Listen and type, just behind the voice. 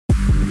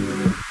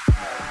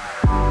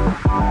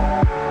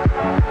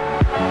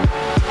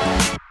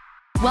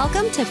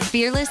Welcome to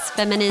Fearless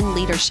Feminine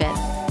Leadership,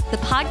 the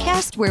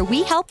podcast where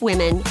we help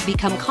women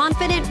become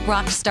confident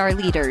rock star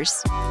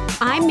leaders.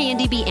 I'm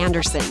Mandy B.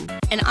 Anderson.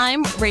 And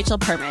I'm Rachel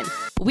Perman.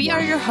 We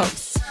are your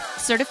hosts,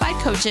 certified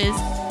coaches,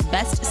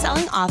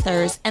 best-selling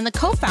authors, and the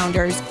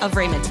co-founders of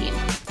Rhema Team,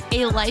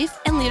 a life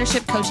and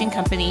leadership coaching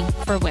company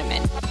for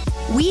women.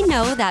 We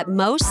know that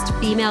most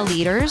female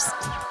leaders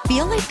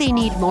feel like they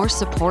need more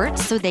support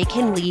so they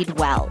can lead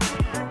well.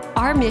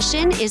 Our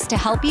mission is to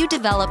help you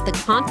develop the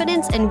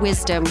confidence and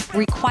wisdom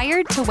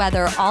required to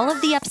weather all of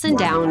the ups and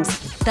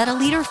downs that a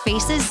leader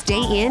faces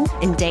day in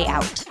and day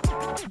out.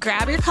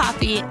 Grab your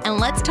coffee and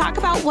let's talk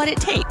about what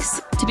it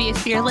takes to be a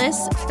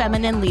fearless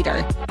feminine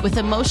leader with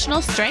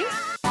emotional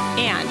strength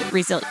and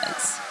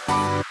resilience.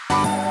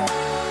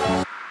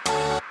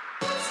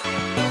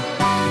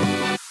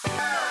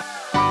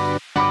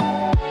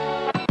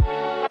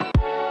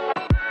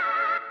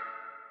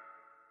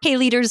 Hey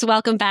leaders,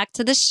 welcome back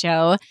to the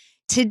show.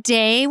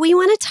 Today, we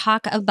want to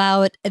talk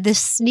about the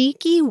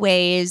sneaky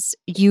ways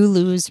you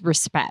lose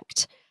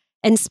respect,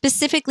 and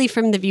specifically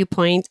from the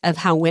viewpoint of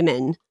how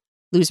women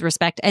lose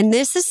respect. And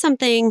this is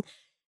something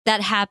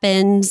that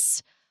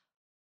happens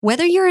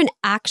whether you're an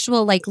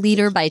actual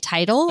leader by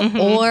title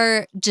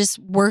or just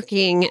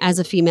working as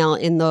a female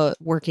in the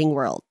working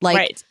world.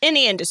 Right.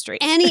 Any industry.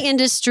 Any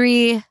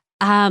industry.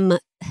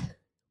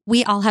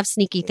 We all have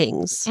sneaky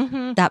things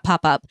that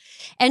pop up.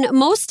 And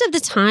most of the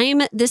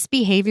time, this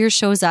behavior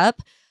shows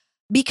up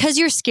because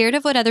you're scared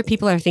of what other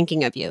people are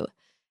thinking of you,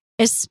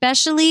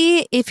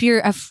 especially if you're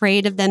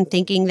afraid of them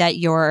thinking that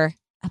you're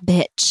a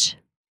bitch.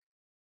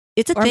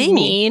 It's a thing.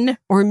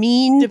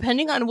 Mean.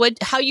 Depending on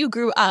how you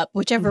grew up,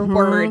 whichever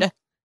word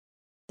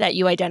that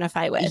you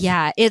identify with.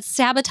 Yeah, it's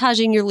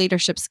sabotaging your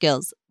leadership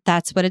skills.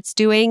 That's what it's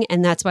doing,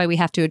 and that's why we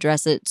have to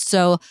address it.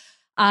 So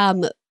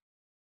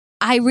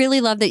I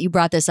really love that you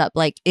brought this up.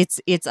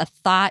 It's a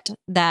thought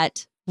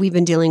that we've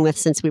been dealing with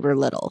since we were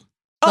little.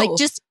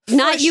 Just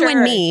not you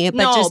and me,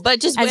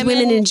 but just as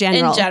women in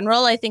general. In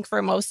general, I think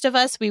for most of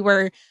us, we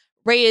were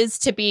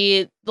raised to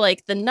be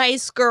like the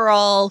nice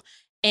girl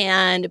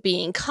and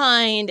being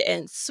kind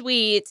and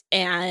sweet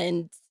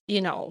and,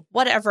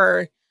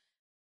 whatever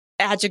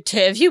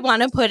adjective you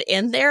want to put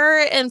in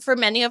there. And for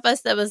many of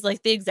us, that was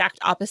like the exact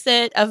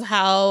opposite of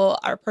how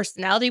our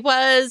personality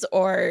was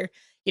or,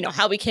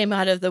 how we came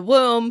out of the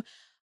womb.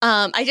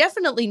 I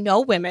definitely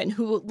know women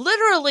who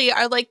literally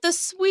are like the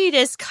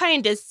sweetest,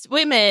 kindest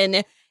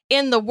women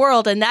in the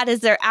world, and that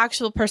is their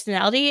actual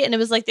personality. And it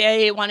was like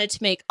they wanted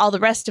to make all the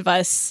rest of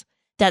us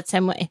that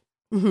same way.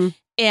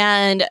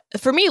 And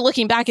for me,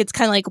 looking back, it's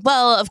kind of like,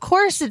 well, of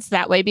course it's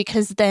that way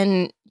because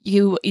then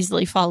you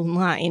easily fall in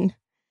line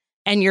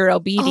and you're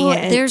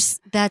obedient.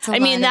 That's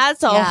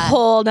a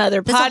whole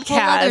nother podcast. A whole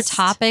other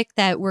topic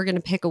that we're going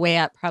to pick away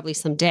at probably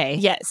someday.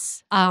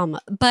 Yes.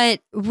 But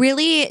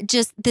really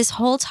just this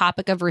whole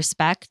topic of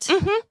respect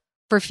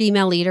for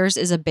female leaders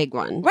is a big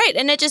one. Right.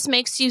 And it just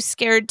makes you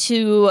scared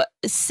to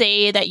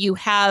say that you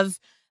have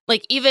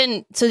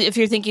even so if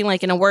you're thinking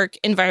in a work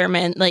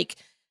environment,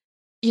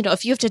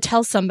 if you have to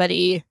tell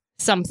somebody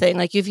something,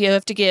 if you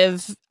have to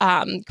give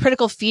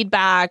critical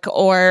feedback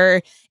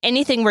or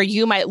anything where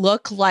you might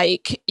look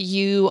like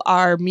you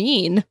are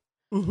mean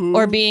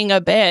or being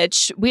a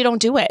bitch, we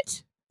don't do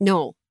it.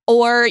 No.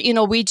 Or,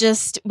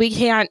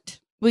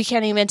 we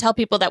can't even tell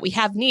people that we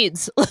have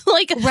needs,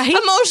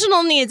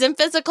 emotional needs and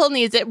physical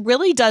needs. It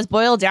really does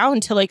boil down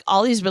to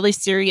all these really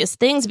serious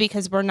things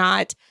because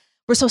we're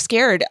so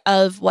scared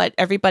of what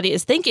everybody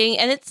is thinking.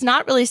 And it's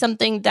not really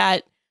something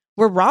that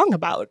we're wrong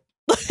about.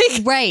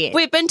 Right.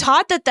 We've been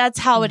taught that that's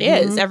how it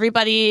is.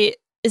 Everybody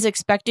is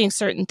expecting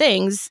certain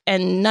things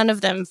and none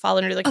of them fall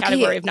under the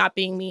category of not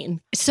being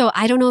mean. So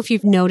I don't know if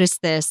you've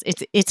noticed this.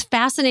 It's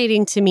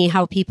fascinating to me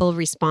how people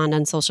respond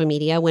on social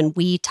media when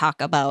we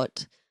talk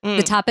about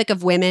the topic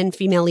of women,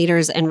 female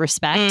leaders, and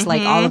respect,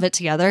 all of it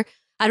together.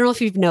 I don't know if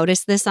you've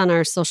noticed this on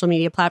our social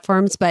media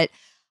platforms, but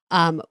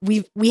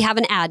we have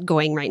an ad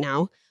going right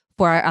now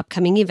for our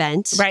upcoming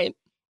event. Right.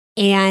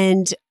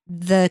 And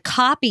the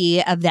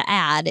copy of the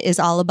ad is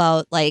all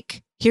about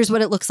here's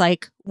what it looks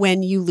like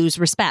when you lose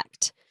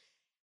respect.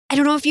 I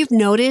don't know if you've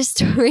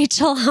noticed,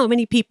 Rachel, how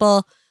many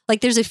people,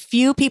 there's a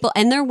few people,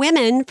 and they're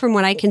women from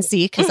what I can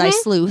see, because I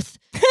sleuth.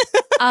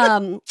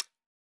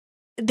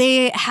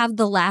 They have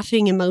the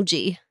laughing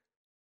emoji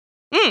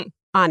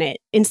on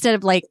it instead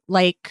of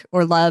like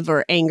or love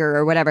or anger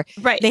or whatever.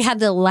 Right. They have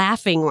the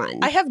laughing one.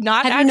 I have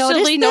not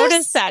actually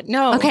noticed that.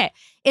 No. Okay.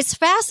 It's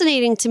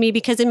fascinating to me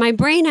because in my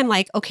brain, I'm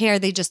like, okay, are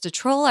they just a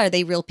troll? Are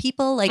they real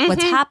people?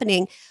 What's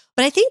happening?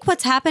 But I think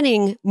what's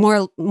happening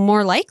more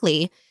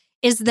likely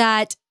is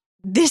that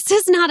this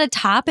is not a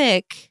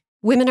topic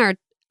women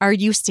are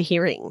used to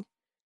hearing.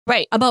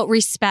 Right. About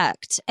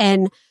respect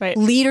and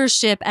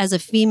leadership as a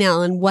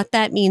female and what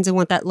that means and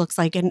what that looks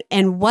like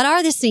and what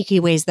are the sneaky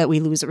ways that we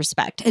lose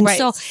respect. And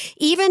so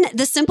even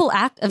the simple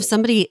act of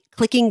somebody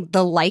clicking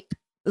the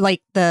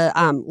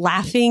the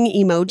laughing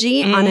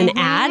emoji on an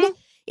ad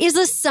is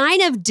a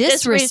sign of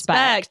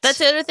disrespect. That's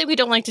the other thing we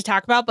don't like to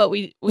talk about, but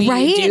we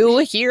do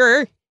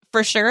here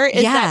for sure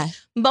is Yeah.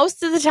 that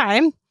most of the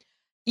time,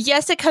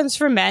 yes, it comes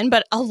from men,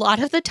 but a lot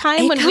of the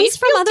time It when we comes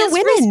from feel other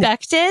women.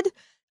 disrespected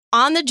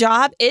on the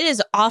job, it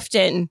is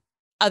often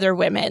other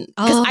women.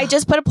 Because Oh. I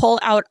just put a poll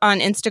out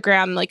on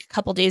Instagram like a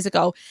couple days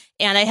ago,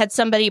 and I had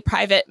somebody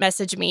private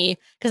message me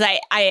because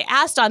I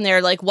asked on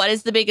there, like, what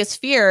is the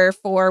biggest fear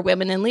for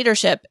women in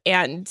leadership?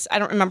 And I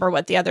don't remember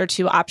what the other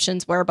two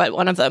options were, but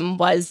one of them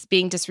was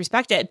being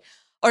disrespected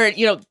or,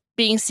 you know,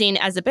 being seen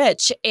as a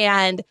bitch.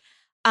 And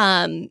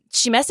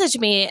she messaged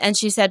me and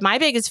she said, my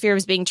biggest fear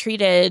was being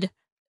treated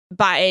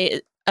by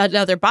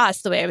another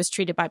boss the way I was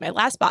treated by my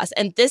last boss.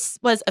 And this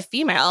was a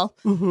female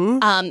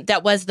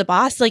that was the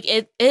boss. Like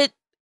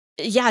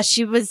yeah,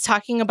 she was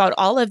talking about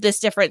all of this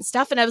different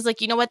stuff. And I was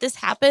like, you know what? This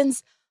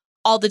happens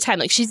all the time.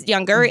 Like, she's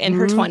younger in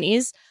her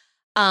 20s.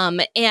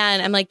 And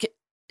I'm like,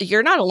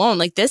 you're not alone.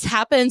 Like, this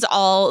happens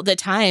all the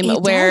time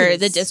where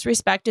the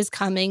disrespect is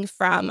coming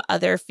from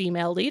other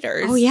female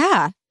leaders. Oh,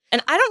 yeah.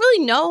 And I don't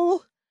really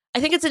know.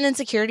 I think it's an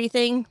insecurity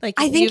thing. Like,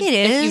 I think it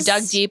is. If you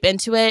dug deep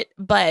into it,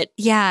 but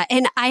yeah.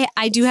 And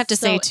I do have to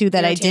say, too,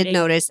 that I did irritating.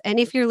 notice, and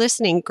if you're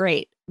listening,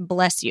 great,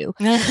 bless you.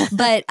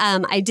 But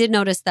I did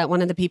notice that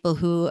one of the people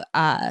who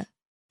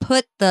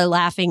put the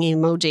laughing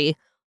emoji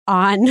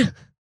on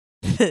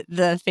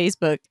the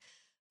Facebook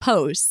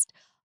post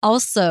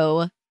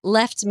also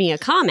left me a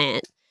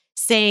comment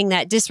saying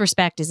that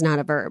disrespect is not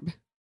a verb.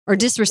 Or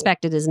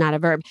disrespected is not a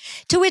verb.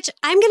 To which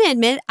I'm going to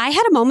admit, I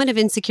had a moment of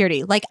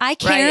insecurity. Like, I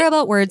care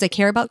about words. I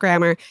care about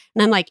grammar.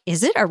 And I'm like,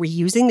 is it? Are we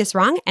using this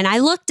wrong? And I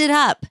looked it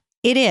up.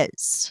 It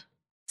is.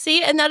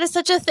 See, and that is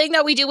such a thing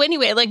that we do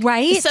anyway. Like,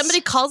 Right? somebody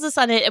calls us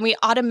on it and we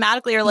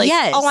automatically are like,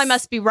 Yes. oh, I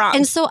must be wrong.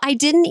 And so I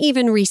didn't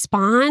even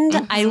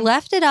respond. I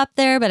left it up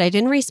there, but I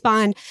didn't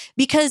respond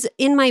because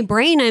in my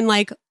brain, I'm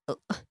like,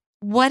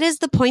 what is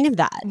the point of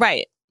that?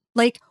 Right.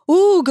 Like,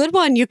 ooh, good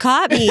one. You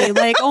caught me.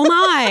 Like, oh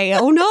my,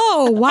 oh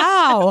no,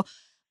 wow.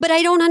 But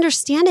I don't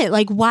understand it.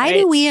 Like, why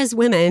do we as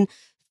women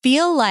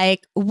feel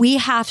like we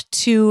have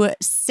to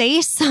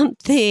say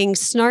something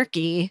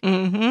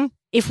snarky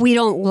if we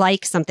don't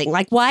like something?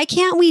 Like, why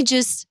can't we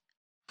just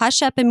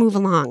hush up and move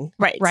along?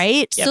 Right.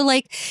 Right. Yep. So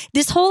like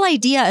this whole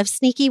idea of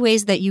sneaky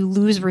ways that you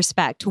lose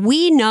respect,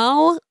 we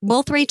know,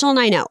 both Rachel and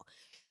I know,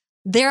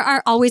 there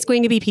are always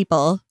going to be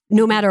people,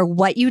 no matter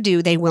what you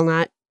do, they will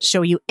not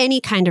show you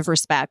any kind of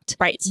respect.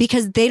 Right.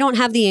 Because they don't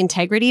have the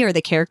integrity or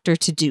the character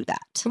to do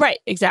that. Right.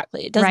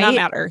 Exactly. It does not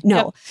matter. No.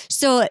 Yep.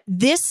 So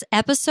this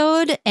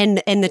episode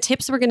and the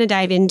tips we're going to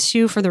dive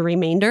into for the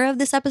remainder of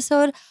this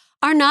episode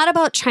are not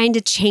about trying to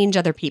change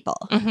other people,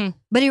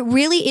 but it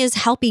really is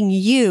helping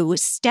you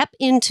step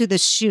into the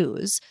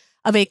shoes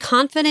of a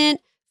confident,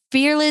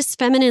 fearless,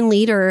 feminine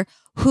leader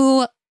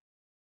who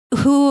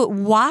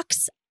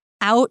walks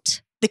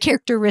out the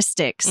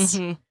characteristics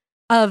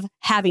of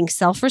having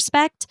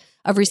self-respect,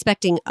 of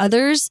respecting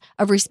others,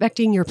 of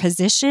respecting your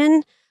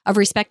position, of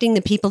respecting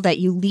the people that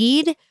you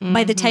lead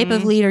by the type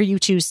of leader you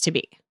choose to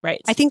be.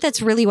 Right. I think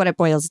that's really what it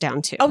boils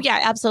down to. Oh, yeah,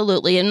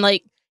 absolutely. And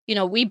like, you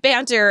know, we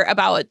banter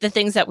about the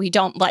things that we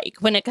don't like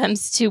when it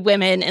comes to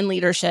women in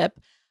leadership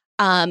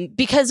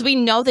because we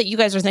know that you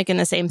guys are thinking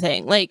the same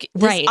thing. Like,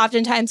 this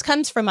oftentimes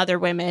comes from other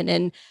women.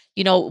 And,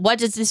 you know, what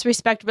does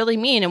disrespect really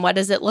mean? And what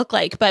does it look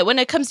like? But when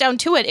it comes down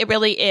to it, it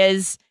really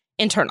is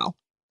internal.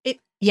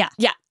 Yeah.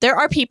 There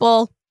are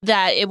people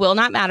that it will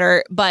not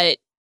matter, but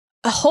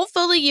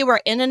hopefully you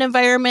are in an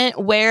environment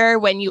where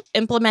when you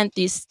implement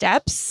these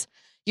steps,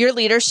 your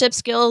leadership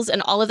skills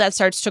and all of that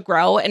starts to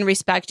grow, and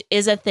respect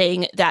is a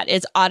thing that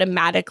is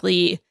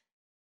automatically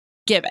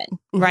given,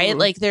 right?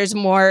 Like, there's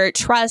more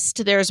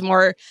trust, there's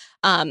more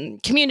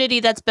community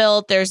that's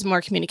built, there's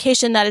more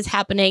communication that is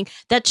happening.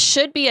 That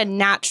should be a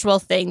natural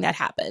thing that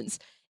happens.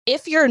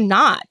 If you're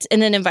not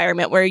in an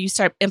environment where you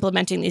start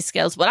implementing these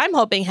skills, what I'm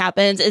hoping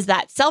happens is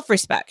that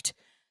self-respect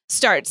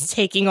starts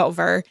taking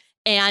over,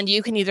 and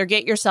you can either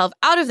get yourself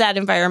out of that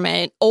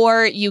environment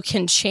or you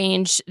can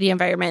change the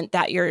environment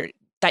that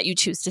you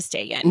choose to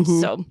stay in.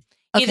 So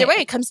either way,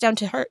 it comes down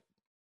to her.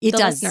 It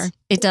does. Listener.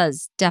 It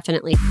does.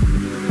 Definitely.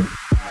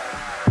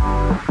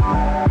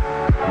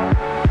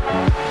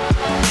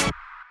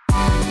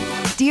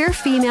 Dear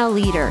female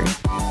leader,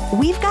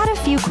 we've got a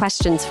few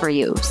questions for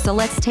you, so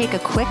let's take a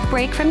quick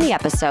break from the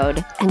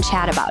episode and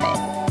chat about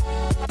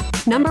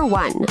it. Number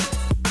 1,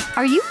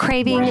 are you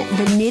craving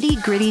the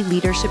nitty-gritty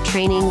leadership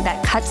training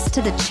that cuts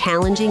to the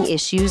challenging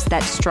issues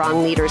that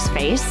strong leaders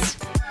face?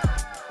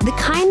 The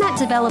kind that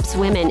develops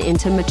women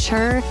into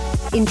mature,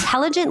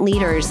 intelligent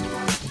leaders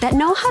that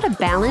know how to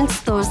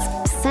balance those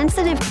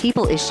sensitive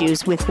people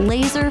issues with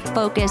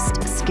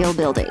laser-focused skill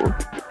building.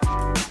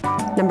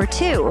 Number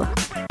 2,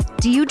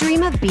 do you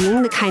dream of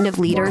being the kind of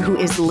leader who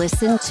is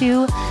listened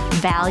to,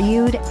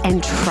 valued,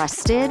 and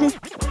trusted?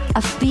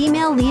 A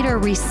female leader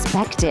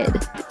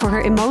respected for her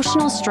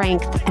emotional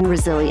strength and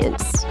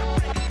resilience.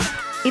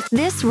 If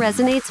this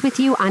resonates with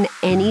you on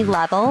any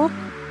level,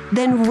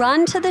 then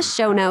run to the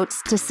show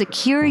notes to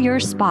secure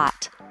your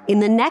spot in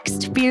the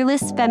next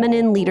Fearless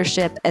Feminine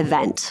Leadership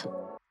event.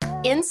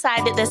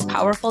 Inside this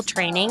powerful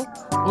training,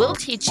 we'll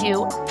teach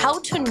you how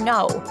to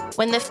know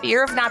when the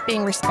fear of not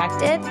being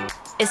respected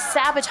is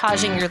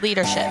sabotaging your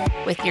leadership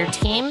with your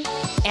team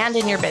and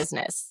in your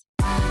business.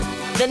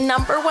 The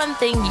number one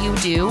thing you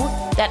do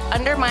that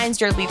undermines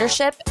your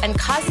leadership and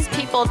causes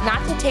people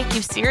not to take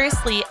you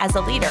seriously as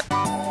a leader,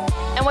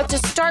 and what to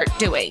start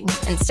doing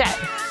instead.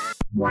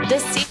 The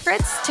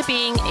secrets to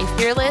being a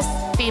fearless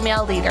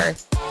female leader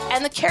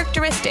and the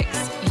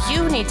characteristics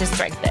you need to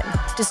strengthen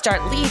to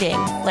start leading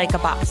like a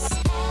boss.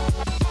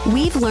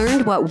 We've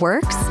learned what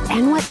works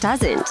and what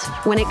doesn't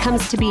when it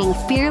comes to being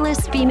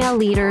fearless female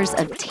leaders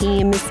of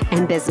teams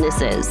and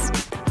businesses.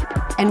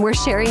 And we're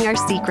sharing our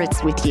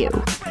secrets with you.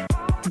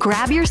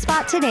 Grab your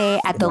spot today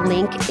at the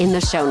link in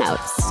the show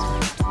notes.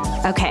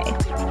 Okay,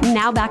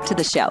 now back to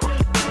the show.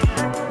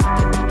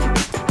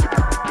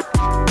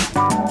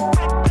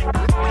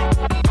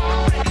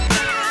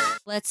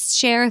 Let's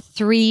share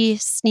 3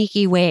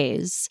 sneaky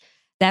ways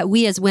that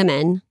we as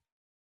women,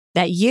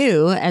 that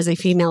you as a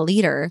female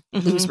leader,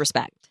 lose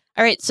respect.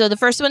 All right. So the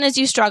first one is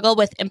you struggle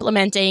with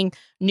implementing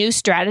new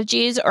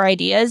strategies or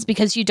ideas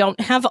because you don't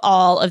have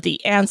all of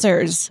the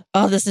answers.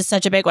 Oh, this is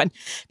such a big one.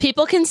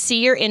 People can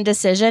see your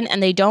indecision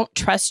and they don't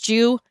trust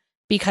you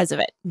because of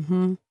it.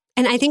 Mm-hmm.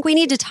 And I think we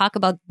need to talk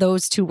about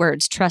those 2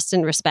 words, trust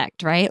and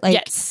respect, right? Like,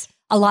 yes.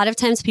 A lot of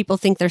times people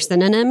think they're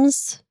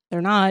synonyms.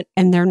 They're not.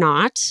 And they're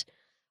not.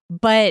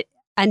 But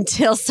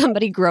until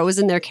somebody grows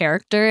in their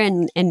character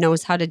and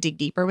knows how to dig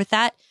deeper with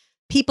that,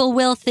 people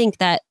will think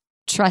that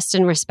trust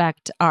and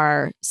respect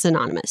are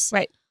synonymous.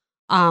 Right.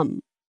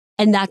 And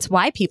that's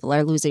why people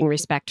are losing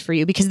respect for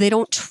you, because they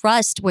don't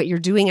trust what you're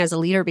doing as a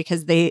leader,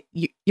 because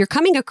you're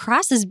coming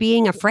across as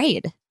being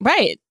afraid.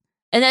 Right.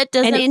 And that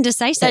doesn't, and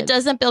indecisive. That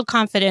doesn't build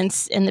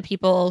confidence in the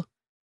people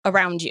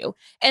around you.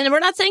 And we're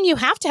not saying you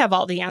have to have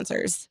all the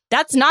answers.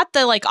 That's not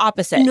the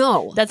opposite.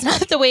 No. That's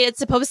not the way it's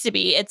supposed to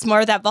be. It's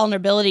more that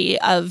vulnerability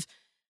of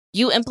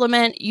you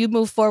implement, you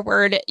move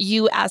forward,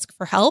 you ask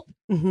for help.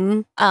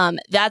 Mm-hmm.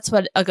 That's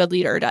what a good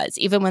leader does,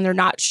 even when they're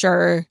not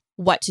sure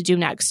what to do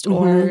next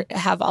or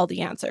have all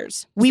the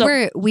answers. We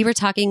were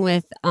talking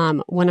with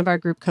one of our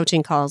group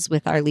coaching calls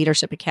with our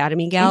Leadership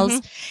Academy gals,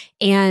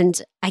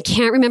 and I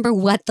can't remember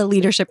what the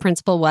leadership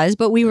principle was,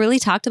 but we really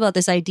talked about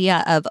this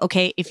idea of,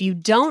 okay, if you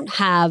don't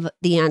have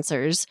the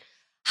answers,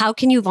 how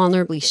can you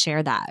vulnerably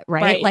share that,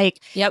 right?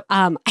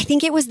 I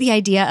think it was the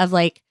idea of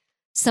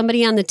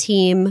somebody on the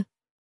team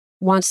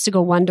wants to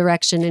go one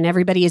direction and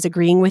everybody is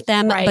agreeing with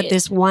them. Right. But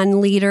this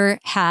one leader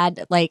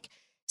had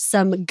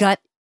some gut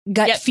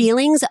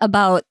feelings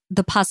about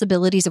the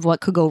possibilities of what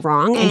could go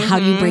wrong and how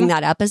do you bring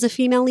that up as a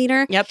female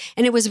leader. Yep.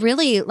 And it was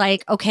really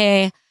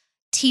okay,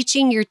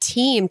 teaching your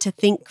team to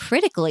think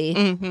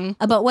critically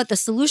about what the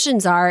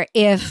solutions are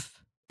if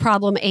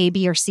problem A,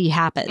 B, or C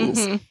happens.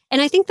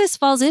 And I think this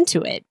falls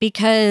into it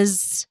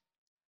because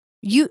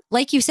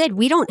like you said,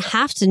 we don't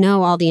have to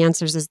know all the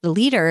answers as the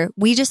leader.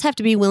 We just have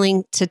to be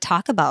willing to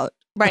talk about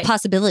the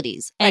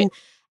possibilities and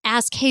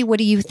ask, hey, what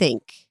do you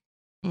think?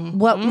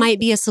 What might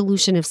be a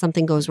solution if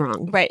something goes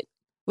wrong? Right.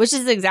 Which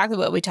is exactly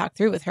what we talked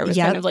through with her, was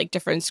kind of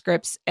different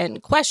scripts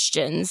and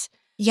questions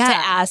to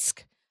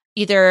ask,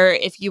 either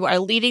if you are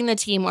leading the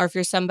team or if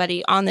you're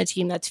somebody on the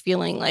team that's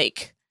feeling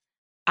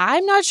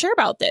I'm not sure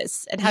about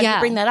this. And how do you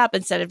bring that up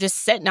instead of just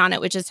sitting on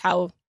it, which is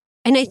how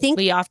and I think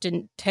we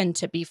often tend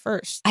to be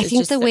first. I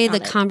think the way the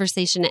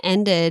conversation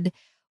ended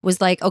was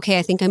okay,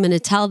 I think I'm going to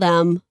tell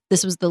them,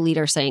 this was the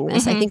leader saying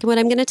this. I think what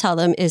I'm going to tell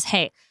them is,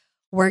 hey,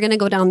 we're going to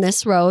go down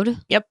this road.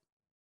 Yep.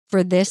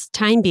 For this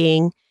time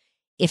being.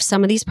 If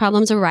some of these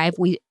problems arrive,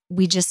 we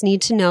just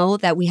need to know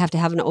that we have to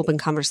have an open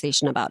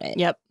conversation about it.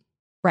 Yep.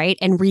 Right.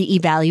 And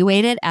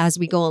reevaluate it as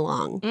we go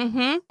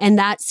along. And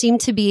that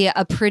seemed to be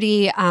a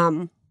pretty,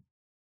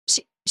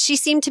 she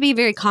seemed to be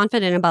very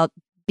confident about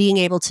being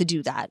able to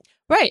do that.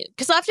 Right.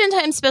 Because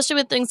oftentimes, especially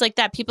with things like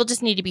that, people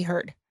just need to be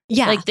heard.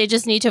 Yeah. They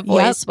just need to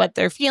voice what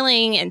they're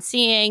feeling and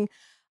seeing.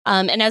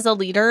 And as a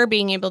leader,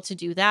 being able to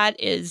do that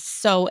is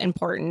so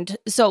important.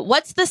 So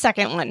what's the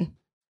second one?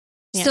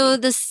 Mandy? So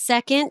the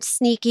second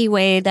sneaky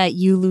way that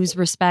you lose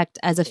respect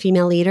as a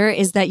female leader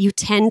is that you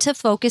tend to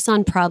focus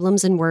on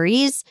problems and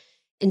worries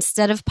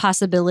instead of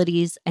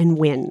possibilities and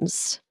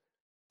wins.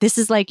 This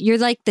is you're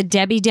the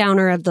Debbie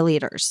Downer of the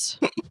leaders.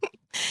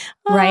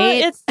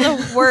 Right? It's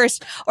the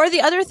worst. Or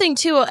the other thing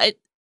too,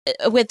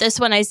 with this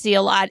one I see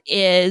a lot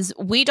is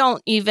we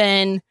don't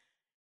even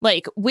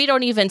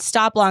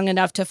stop long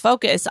enough to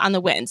focus on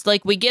the wins.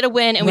 We get a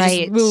win and we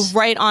just move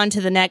right on to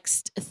the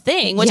next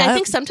thing, which I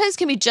think sometimes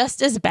can be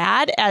just as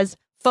bad as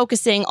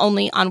focusing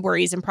only on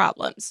worries and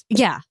problems.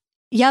 Yeah.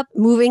 Yep.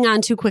 Moving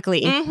on too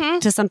quickly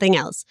to something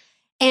else.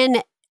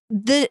 And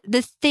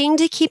the thing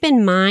to keep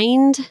in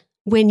mind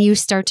when you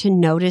start to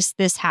notice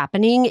this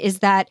happening is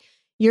that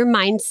your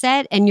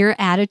mindset and your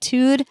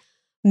attitude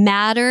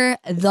matter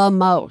the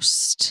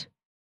most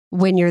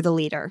when you're the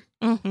leader.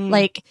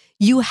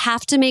 You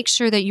have to make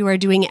sure that you are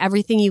doing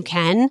everything you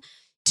can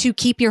to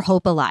keep your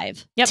hope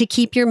alive, to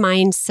keep your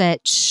mindset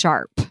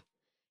sharp.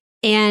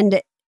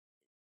 And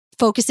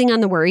focusing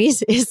on the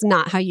worries is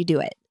not how you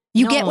do it.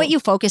 You get what you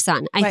focus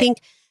on. I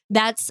think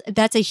that's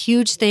a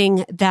huge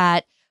thing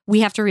that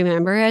we have to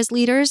remember as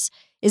leaders,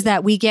 is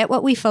that we get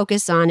what we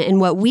focus on, and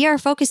what we are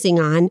focusing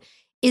on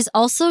is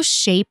also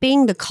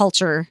shaping the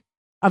culture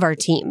of our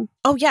team.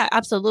 Oh, yeah,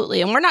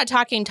 absolutely. And we're not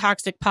talking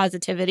toxic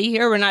positivity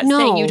here. We're not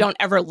saying you don't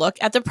ever look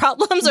at the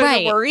problems or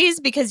the worries,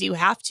 because you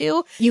have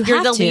to.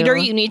 You're the leader.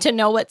 You need to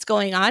know what's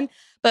going on.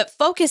 But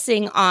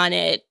focusing on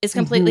it is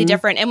completely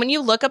different. And when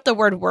you look up the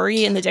word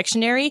worry in the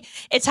dictionary,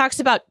 it talks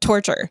about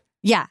torture.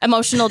 Yeah.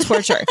 Emotional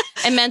torture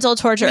and mental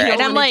torture.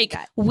 And I'm like,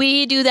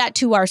 we do that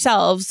to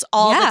ourselves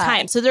all the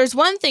time. So there's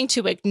one thing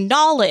to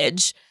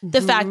acknowledge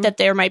the fact that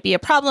there might be a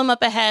problem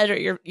up ahead,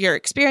 or you're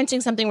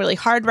experiencing something really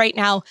hard right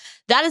now.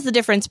 That is the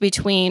difference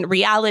between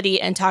reality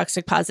and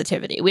toxic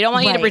positivity. We don't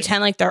want you to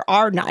pretend like there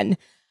are none.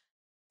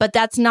 But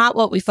that's not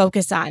what we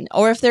focus on.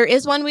 Or if there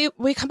is one,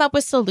 we come up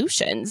with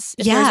solutions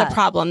if there's a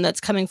problem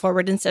that's coming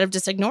forward, instead of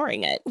just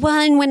ignoring it. Well,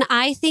 and when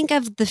I think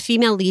of the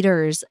female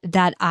leaders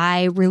that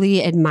I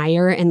really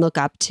admire and look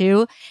up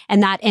to,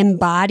 and that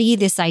embody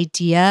this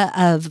idea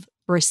of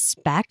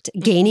respect,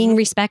 gaining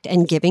respect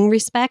and giving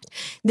respect,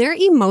 they're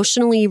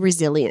emotionally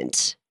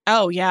resilient.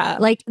 Oh, yeah.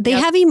 Like they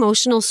have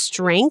emotional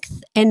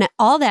strength. And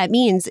all that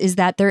means is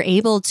that they're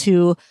able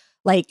to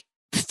like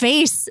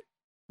face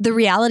the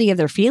reality of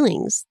their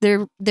feelings.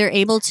 They're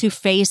able to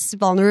face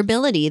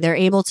vulnerability. They're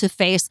able to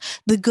face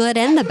the good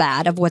and the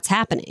bad of what's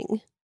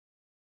happening.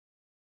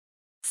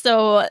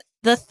 So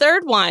the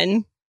third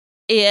one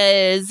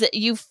is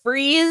you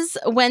freeze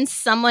when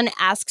someone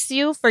asks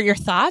you for your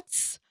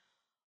thoughts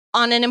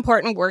on an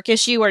important work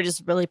issue, or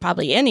just really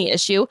probably any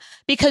issue,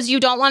 because you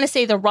don't want to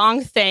say the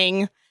wrong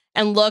thing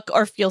and look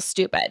or feel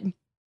stupid.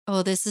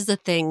 Oh, this is a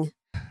thing.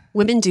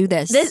 Women do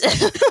this.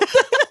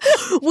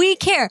 We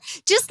care.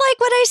 Just like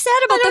what I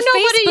said about the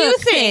Facebook what do you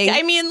thing. think?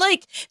 I mean,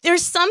 like,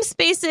 there's some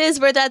spaces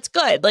where that's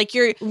good. Like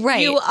you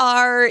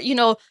are,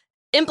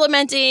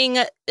 implementing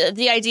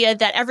the idea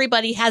that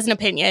everybody has an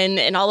opinion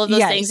and all of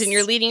those things, and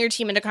you're leading your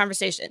team into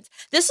conversations.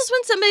 This is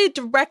when somebody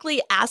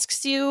directly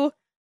asks you,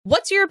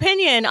 what's your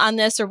opinion on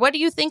this? Or what do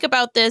you think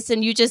about this?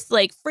 And you just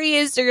like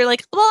freeze, or you're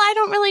like, well, I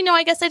don't really know.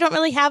 I guess I don't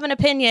really have an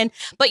opinion,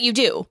 but you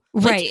do.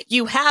 Like,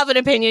 you have an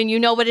opinion. You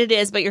know what it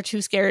is, but you're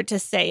too scared to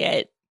say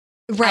it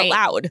out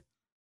loud.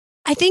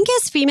 I think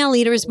as female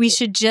leaders, we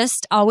should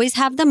just always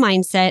have the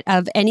mindset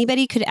of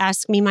anybody could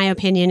ask me my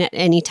opinion at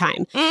any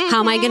time. How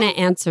am I going to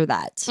answer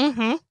that?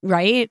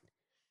 Right?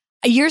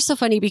 You're so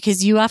funny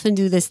because you often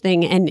do this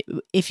thing. And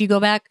if you go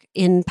back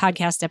in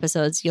podcast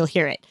episodes, you'll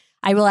hear it.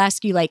 I will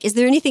ask you, like, is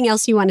there anything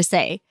else you want to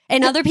say?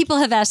 And other people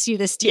have asked you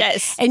this too.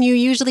 Yes. And you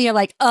usually are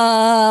like,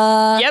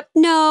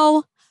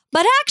 no.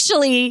 But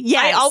actually,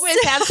 yes. I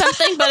always have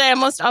something, but I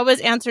almost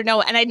always answer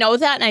no. And I know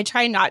that, and I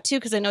try not to,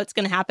 because I know it's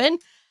going to happen.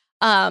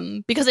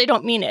 Because I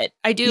don't mean it.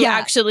 I do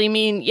actually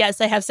mean,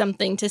 yes, I have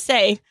something to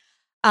say.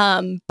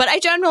 But I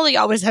generally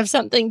always have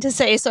something to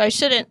say. So I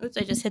shouldn't, oops,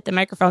 I just hit the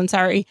microphone.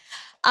 Sorry.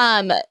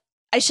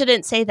 I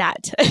shouldn't say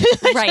that.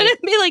 I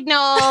shouldn't be like, no,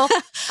 I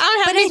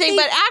don't have anything.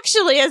 But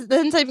actually,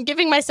 since I'm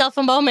giving myself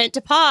a moment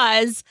to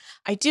pause,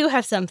 I do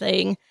have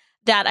something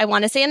that I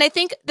want to say. And I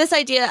think this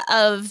idea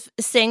of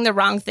saying the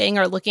wrong thing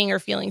or looking or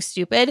feeling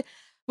stupid,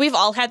 we've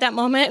all had that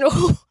moment,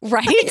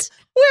 right?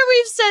 Where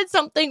we've said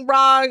something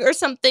wrong or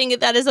something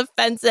that is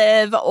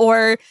offensive,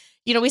 or,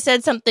 we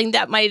said something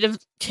that might have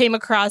came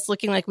across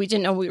looking like we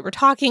didn't know what we were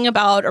talking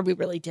about, or we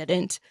really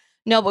didn't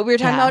know what we were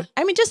talking about.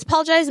 I mean, just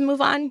apologize and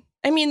move on.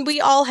 I mean, we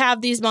all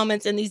have these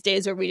moments in these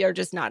days where we are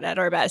just not at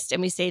our best,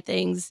 and we say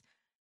things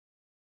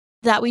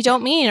that we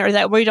don't mean, or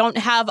that we don't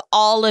have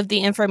all of the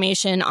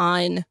information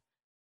on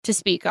to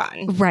speak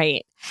on.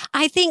 Right.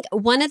 I think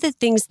one of the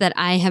things that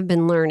I have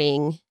been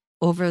learning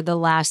over the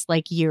last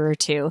year or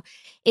two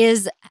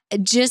is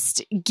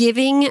just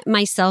giving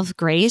myself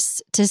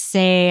grace to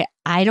say,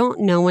 I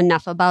don't know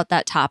enough about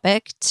that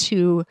topic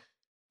to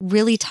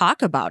really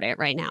talk about it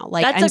right now.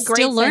 That's I'm a great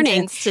still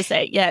learning to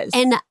say. Yes.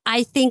 And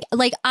I think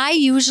I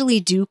usually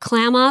do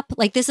clam up.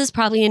 This is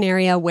probably an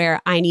area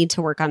where I need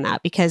to work on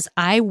that, because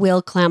I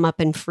will clam up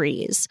and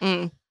freeze.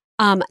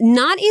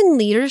 Not in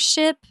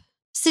leadership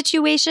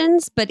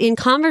situations, but in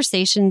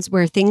conversations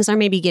where things are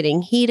maybe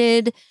getting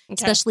heated,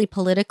 especially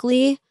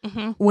politically,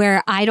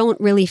 where I don't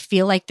really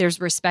feel like there's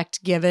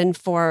respect given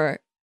for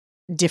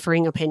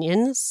differing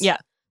opinions. Yeah.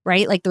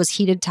 Right? Like those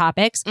heated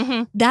topics.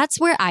 That's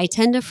where I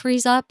tend to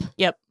freeze up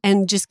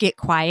and just get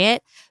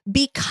quiet,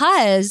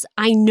 because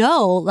I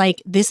know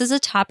this is a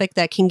topic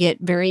that can get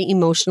very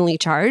emotionally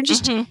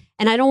charged, and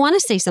I don't want to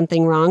say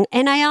something wrong.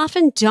 And I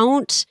often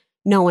don't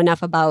know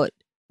enough about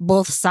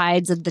both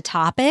sides of the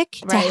topic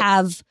to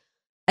have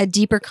a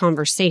deeper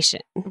conversation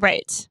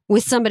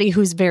with somebody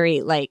who's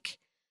very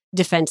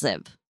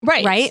defensive.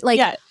 Right?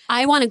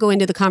 I want to go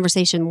into the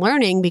conversation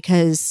learning,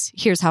 because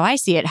here's how I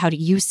see it. How do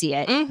you see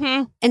it?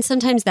 And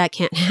sometimes that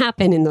can't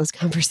happen in those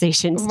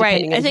conversations.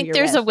 Right. I think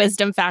there's a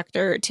wisdom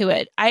factor to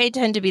it. I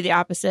tend to be the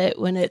opposite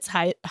when it's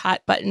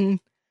hot button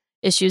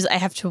issues. I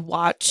have to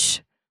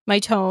watch my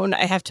tone.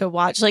 I have to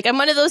watch. Like, I'm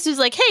one of those who's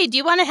like, hey, do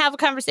you want to have a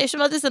conversation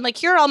about this? I'm like,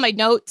 here are all my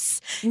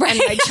notes and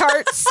my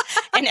charts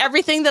and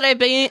everything that I've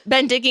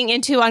been digging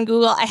into on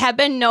Google. I have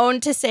been known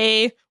to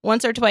say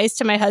once or twice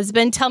to my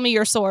husband, tell me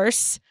your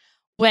source,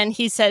 when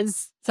he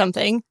says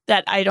something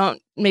that I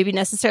don't maybe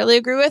necessarily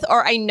agree with,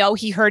 or I know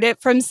he heard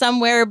it from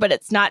somewhere, but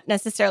it's not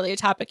necessarily a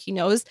topic he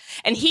knows.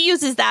 And he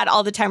uses that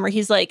all the time where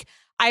he's like,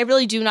 I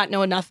really do not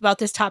know enough about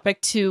this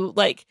topic to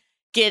like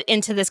get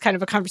into this kind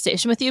of a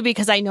conversation with you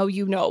because I know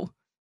you know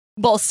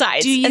both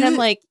sides. And I'm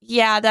like,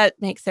 yeah,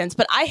 that makes sense.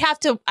 But I have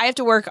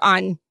to work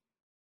on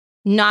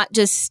not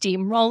just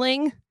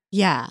steamrolling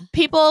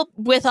people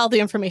with all the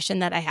information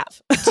that I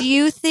have. Do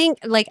you think,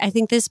 like, I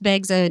think this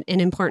begs an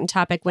important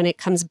topic when it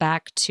comes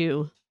back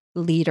to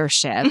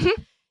leadership.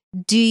 Mm-hmm.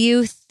 Do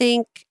you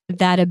think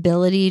that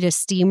ability to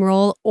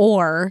steamroll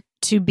or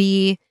to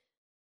be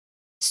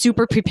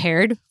super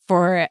prepared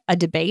for a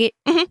debate,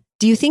 mm-hmm.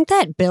 do you think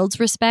that builds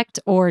respect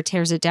or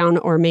tears it down,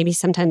 or maybe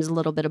sometimes a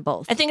little bit of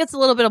both? I think it's a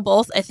little bit of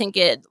both. I think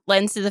it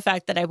lends to the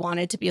fact that I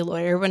wanted to be a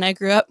lawyer when I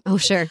grew up. Oh,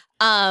 sure.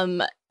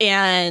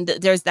 And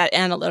there's that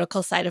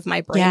analytical side of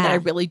my brain that I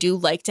really do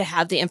like to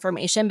have the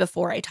information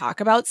before I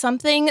talk about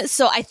something.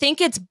 So I think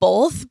it's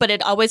both, but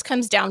it always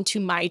comes down to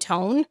my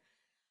tone.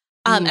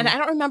 And I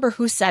don't remember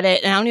who said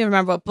it, and I don't even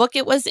remember what book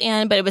it was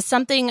in, but it was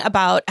something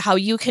about how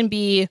you can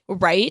be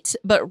right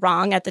but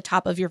wrong at the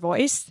top of your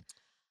voice.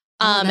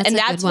 And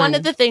that's one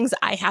of the things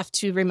I have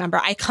to remember.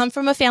 I come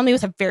from a family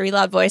with a very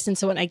loud voice, and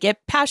so when I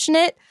get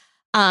passionate,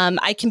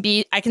 I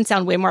can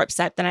sound way more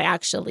upset than I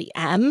actually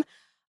am.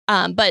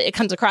 But it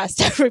comes across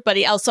to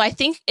everybody else. So I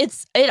think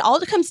it all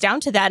comes down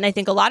to that. And I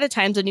think a lot of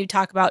times when you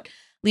talk about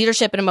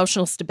leadership and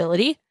emotional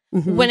stability,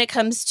 mm-hmm. when it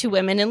comes to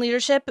women in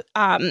leadership,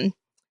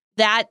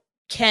 that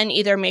can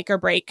either make or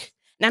break.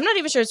 And I'm not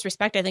even sure it's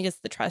respect. I think it's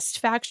the trust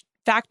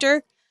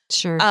factor.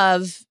 Sure.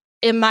 Of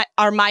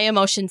are my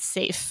emotions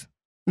safe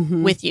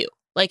mm-hmm. with you?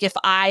 Like, if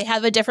I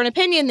have a different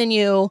opinion than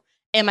you,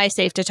 am I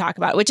safe to talk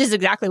about it? Which is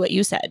exactly what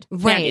you said.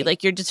 Right. Mandy.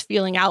 Like, you're just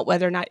feeling out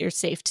whether or not you're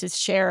safe to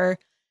share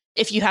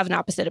if you have an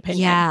opposite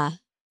opinion. Yeah.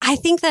 I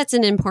think that's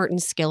an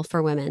important skill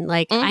for women.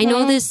 Like, mm-hmm. I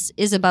know this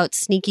is about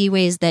sneaky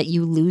ways that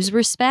you lose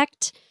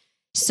respect.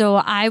 So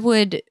I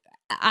would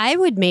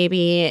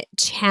maybe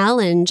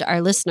challenge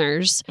our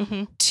listeners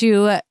mm-hmm.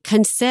 to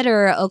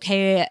consider,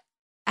 okay,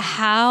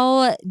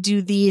 how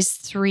do these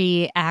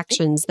three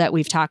actions that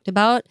we've talked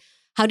about,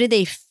 how do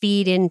they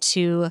feed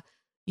into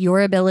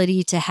your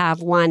ability to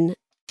have, one,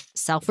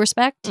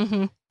 self-respect,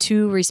 mm-hmm.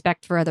 two,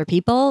 respect for other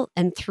people,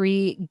 and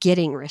three,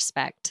 getting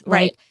respect.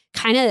 Right. Like,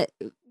 kind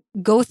of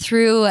go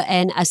through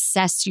and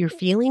assess your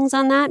feelings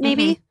on that,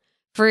 maybe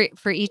mm-hmm.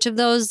 for each of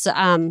those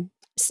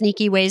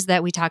sneaky ways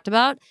that we talked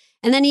about.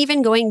 And then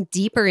even going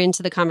deeper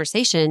into the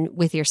conversation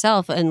with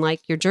yourself and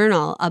like your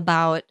journal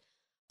about,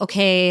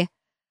 okay,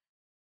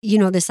 you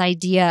know, this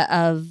idea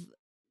of,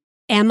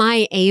 am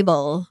I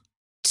able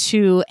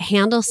to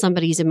handle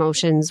somebody's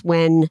emotions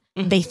when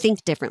mm-hmm. they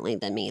think differently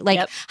than me?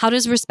 Like, how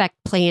does respect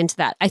play into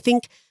that? I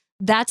think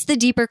that's the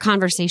deeper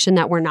conversation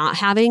that we're not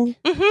having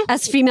mm-hmm.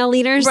 as female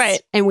leaders.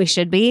 Right. And we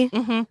should be.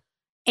 Mm-hmm.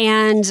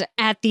 And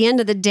at the end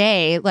of the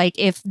day, like,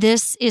 if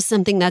this is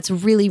something that's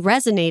really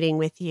resonating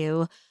with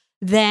you,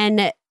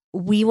 then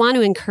we want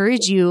to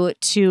encourage you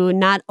to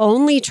not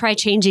only try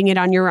changing it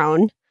on your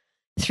own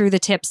through the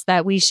tips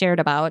that we shared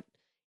about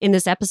in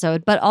this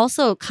episode, but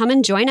also come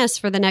and join us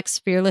for the next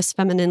Fearless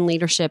Feminine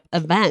Leadership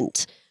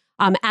event.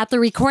 At the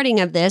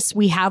recording of this,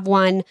 we have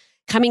one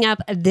coming up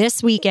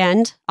this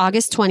weekend,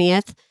 August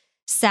 20th,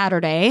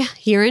 Saturday,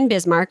 here in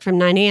Bismarck from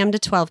 9 a.m. to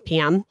 12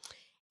 p.m.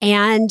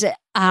 And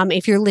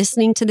if you're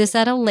listening to this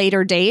at a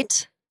later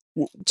date,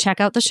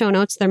 check out the show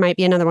notes. There might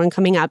be another one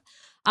coming up.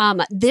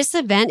 This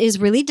event is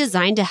really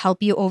designed to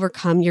help you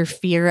overcome your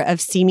fear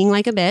of seeming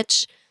like a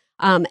bitch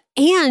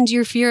and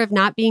your fear of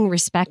not being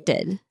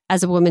respected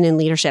as a woman in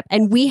leadership.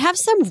 And we have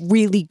some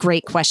really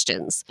great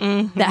questions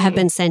mm-hmm. that have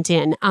been sent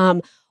in.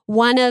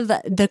 One of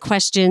the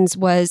questions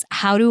was,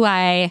 how do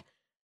I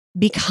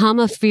become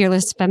a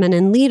fearless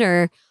feminine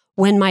leader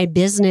when my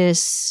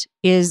business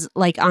is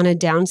like on a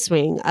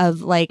downswing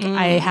of like,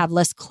 I have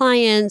less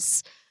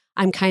clients,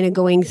 I'm kind of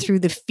going through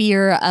the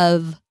fear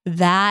of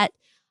that.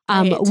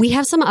 Right. We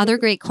have some other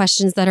great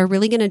questions that are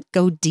really going to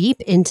go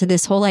deep into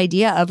this whole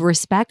idea of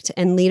respect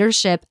and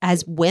leadership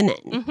as women.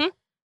 Mm-hmm.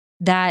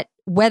 That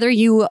whether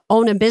you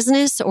own a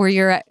business or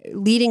you're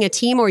leading a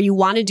team or you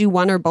want to do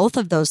one or both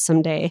of those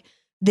someday,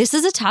 this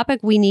is a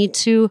topic we need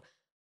to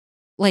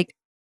like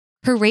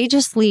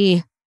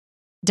courageously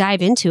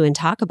dive into and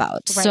talk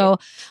about. Right. So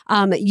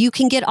you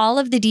can get all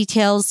of the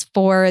details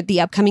for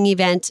the upcoming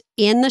event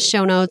in the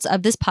show notes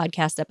of this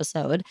podcast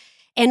episode.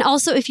 And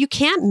also, if you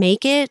can't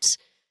make it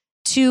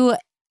to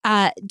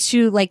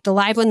like the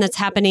live one that's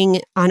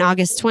happening on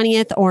August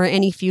 20th or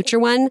any future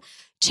one,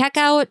 check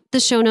out the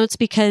show notes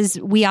because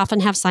we often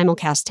have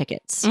simulcast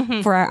tickets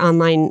mm-hmm. for our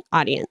online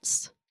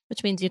audience.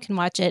 Which means you can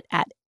watch it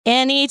at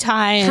any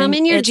time. Come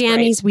in your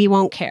jammies. Great. We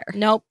won't care.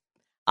 Nope.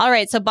 All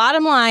right. So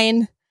bottom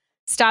line,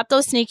 Stop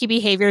those sneaky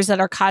behaviors that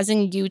are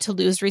causing you to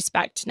lose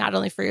respect, not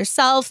only for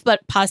yourself, but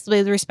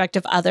possibly the respect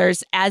of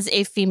others as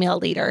a female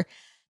leader.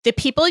 The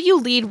people you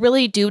lead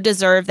really do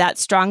deserve that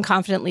strong,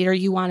 confident leader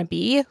you want to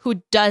be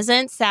who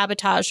doesn't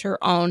sabotage her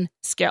own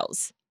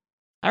skills.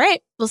 All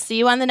right, we'll see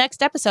you on the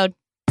next episode.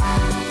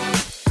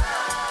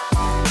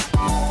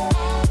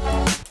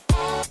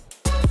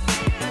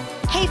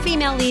 Hey,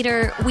 female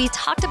leader, we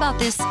talked about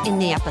this in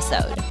the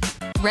episode.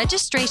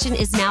 Registration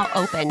is now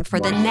open for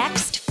the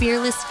next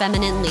Fearless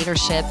Feminine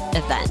Leadership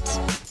event.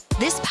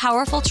 This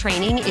powerful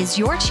training is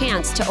your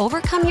chance to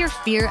overcome your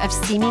fear of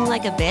seeming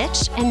like a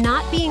bitch and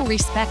not being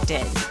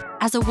respected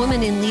as a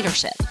woman in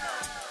leadership.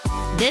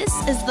 This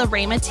is the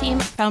Rhema Team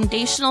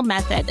foundational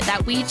method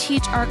that we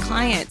teach our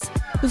clients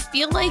who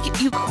feel like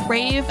you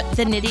crave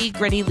the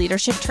nitty-gritty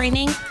leadership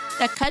training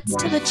that cuts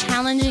to the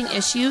challenging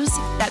issues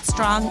that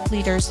strong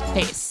leaders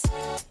face.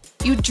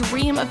 You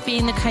dream of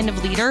being the kind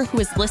of leader who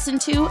is listened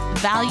to,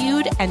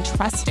 valued, and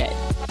trusted.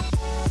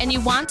 And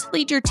you want to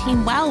lead your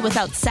team well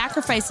without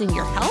sacrificing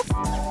your health,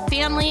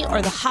 family,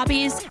 or the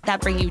hobbies that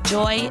bring you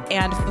joy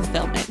and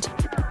fulfillment.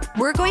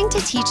 We're going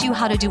to teach you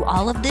how to do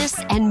all of this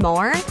and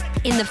more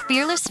in the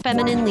Fearless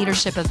Feminine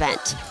Leadership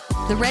event.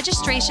 The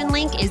registration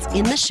link is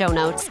in the show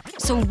notes,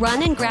 so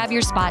run and grab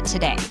your spot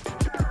today.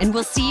 And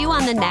we'll see you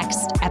on the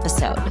next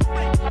episode.